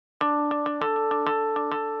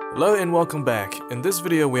Hello and welcome back. In this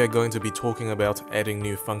video we are going to be talking about adding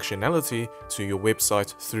new functionality to your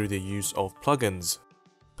website through the use of plugins.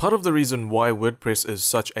 Part of the reason why WordPress is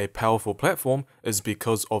such a powerful platform is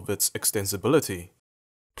because of its extensibility.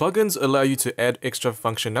 Plugins allow you to add extra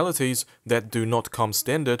functionalities that do not come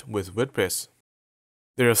standard with WordPress.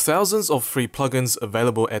 There are thousands of free plugins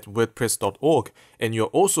available at wordpress.org, and you're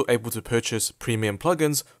also able to purchase premium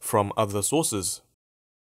plugins from other sources.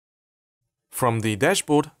 From the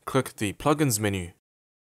dashboard, click the Plugins menu.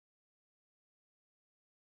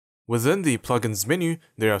 Within the Plugins menu,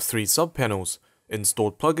 there are three subpanels: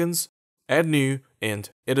 Installed Plugins, Add New, and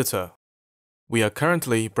Editor. We are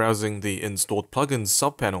currently browsing the Installed Plugins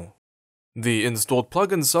subpanel. The Installed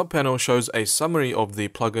Plugins subpanel shows a summary of the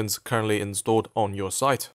plugins currently installed on your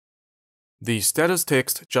site. The status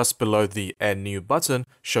text just below the Add New button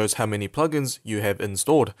shows how many plugins you have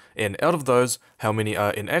installed, and out of those, how many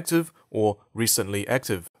are inactive or recently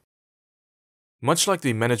active. Much like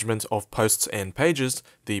the management of posts and pages,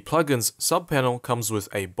 the Plugins subpanel comes with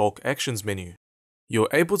a bulk actions menu. You're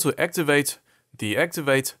able to activate,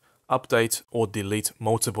 deactivate, update, or delete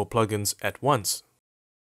multiple plugins at once.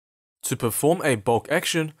 To perform a bulk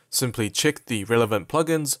action, simply check the relevant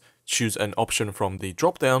plugins, choose an option from the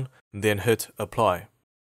drop-down, then hit Apply.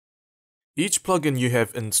 Each plugin you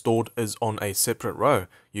have installed is on a separate row.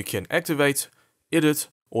 You can activate, edit,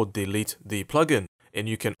 or delete the plugin, and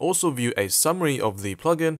you can also view a summary of the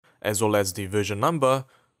plugin as well as the version number,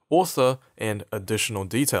 author, and additional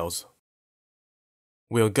details.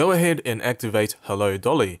 We'll go ahead and activate Hello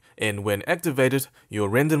Dolly, and when activated, you'll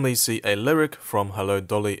randomly see a lyric from Hello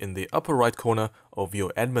Dolly in the upper right corner of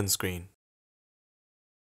your admin screen.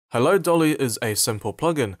 Hello Dolly is a simple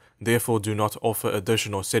plugin, therefore do not offer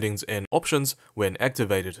additional settings and options when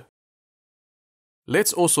activated.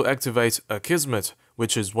 Let's also activate Akismet,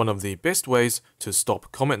 which is one of the best ways to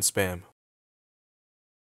stop comment spam.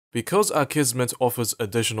 Because Akismet offers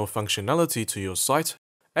additional functionality to your site,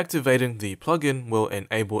 activating the plugin will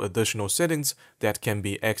enable additional settings that can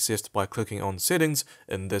be accessed by clicking on Settings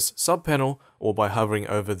in this subpanel or by hovering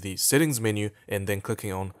over the Settings menu and then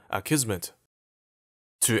clicking on Akismet.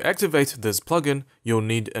 To activate this plugin, you'll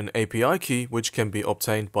need an API key which can be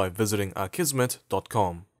obtained by visiting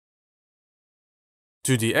akismet.com.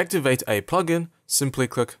 To deactivate a plugin, simply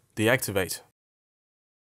click Deactivate.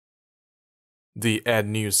 The Add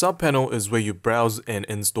New subpanel is where you browse and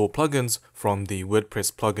install plugins from the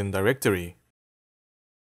WordPress plugin directory.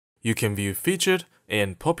 You can view featured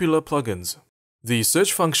and popular plugins. The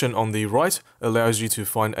search function on the right allows you to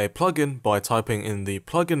find a plugin by typing in the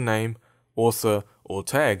plugin name, author, or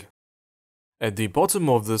tag. At the bottom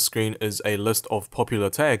of the screen is a list of popular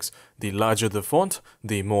tags. The larger the font,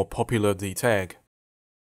 the more popular the tag.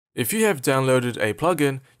 If you have downloaded a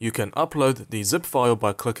plugin, you can upload the zip file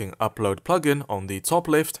by clicking Upload Plugin on the top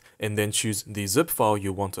left and then choose the zip file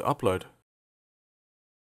you want to upload.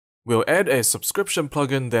 We'll add a subscription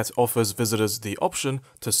plugin that offers visitors the option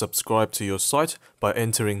to subscribe to your site by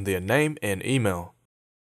entering their name and email.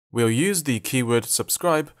 We'll use the keyword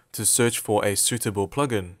subscribe to search for a suitable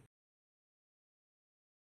plugin.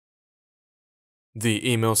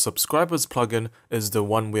 The Email Subscribers plugin is the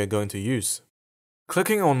one we are going to use.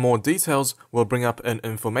 Clicking on More Details will bring up an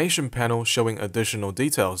information panel showing additional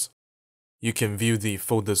details. You can view the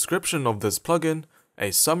full description of this plugin,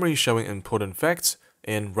 a summary showing important facts,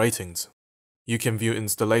 and ratings. You can view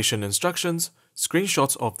installation instructions,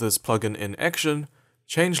 screenshots of this plugin in action,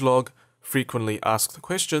 changelog, frequently asked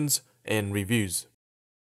questions, and reviews.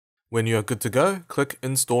 When you are good to go, click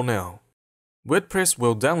Install Now. WordPress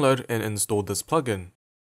will download and install this plugin.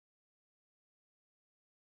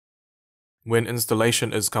 When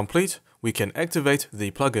installation is complete, we can activate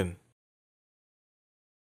the plugin.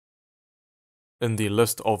 In the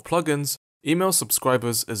list of plugins, Email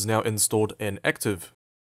Subscribers is now installed and active.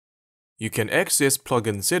 You can access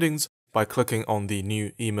plugin settings by clicking on the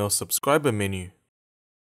new Email Subscriber menu.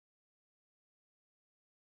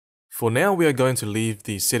 For now, we are going to leave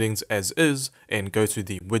the settings as is and go to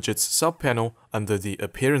the Widgets subpanel under the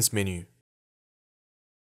Appearance menu.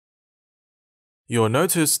 You'll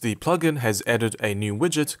notice the plugin has added a new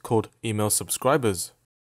widget called Email Subscribers.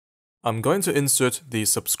 I'm going to insert the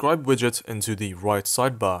Subscribe widget into the right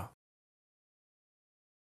sidebar.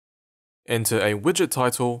 Enter a widget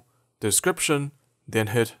title, description, then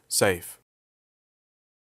hit Save.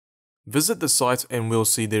 Visit the site and we'll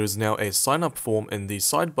see there is now a sign-up form in the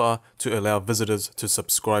sidebar to allow visitors to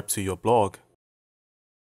subscribe to your blog.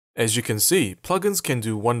 As you can see, plugins can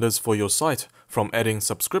do wonders for your site, from adding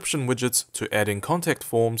subscription widgets to adding contact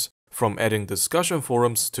forms, from adding discussion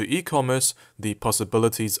forums to e-commerce. The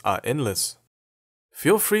possibilities are endless.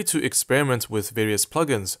 Feel free to experiment with various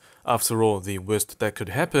plugins. After all, the worst that could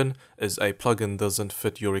happen is a plugin doesn't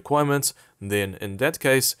fit your requirements, then in that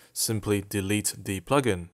case, simply delete the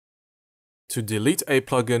plugin. To delete a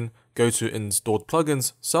plugin, go to Installed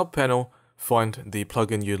Plugins sub-panel, find the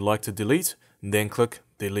plugin you'd like to delete, then click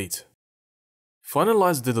Delete.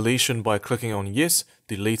 Finalize the deletion by clicking on Yes,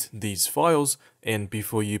 delete these files, and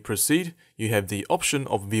before you proceed, you have the option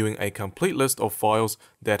of viewing a complete list of files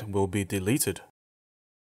that will be deleted.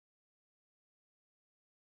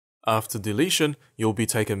 After deletion, you'll be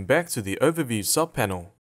taken back to the Overview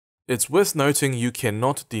sub-panel. It's worth noting you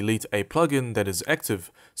cannot delete a plugin that is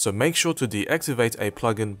active, so make sure to deactivate a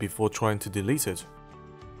plugin before trying to delete it.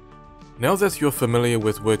 Now that you're familiar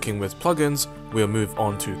with working with plugins, we'll move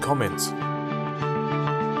on to comments.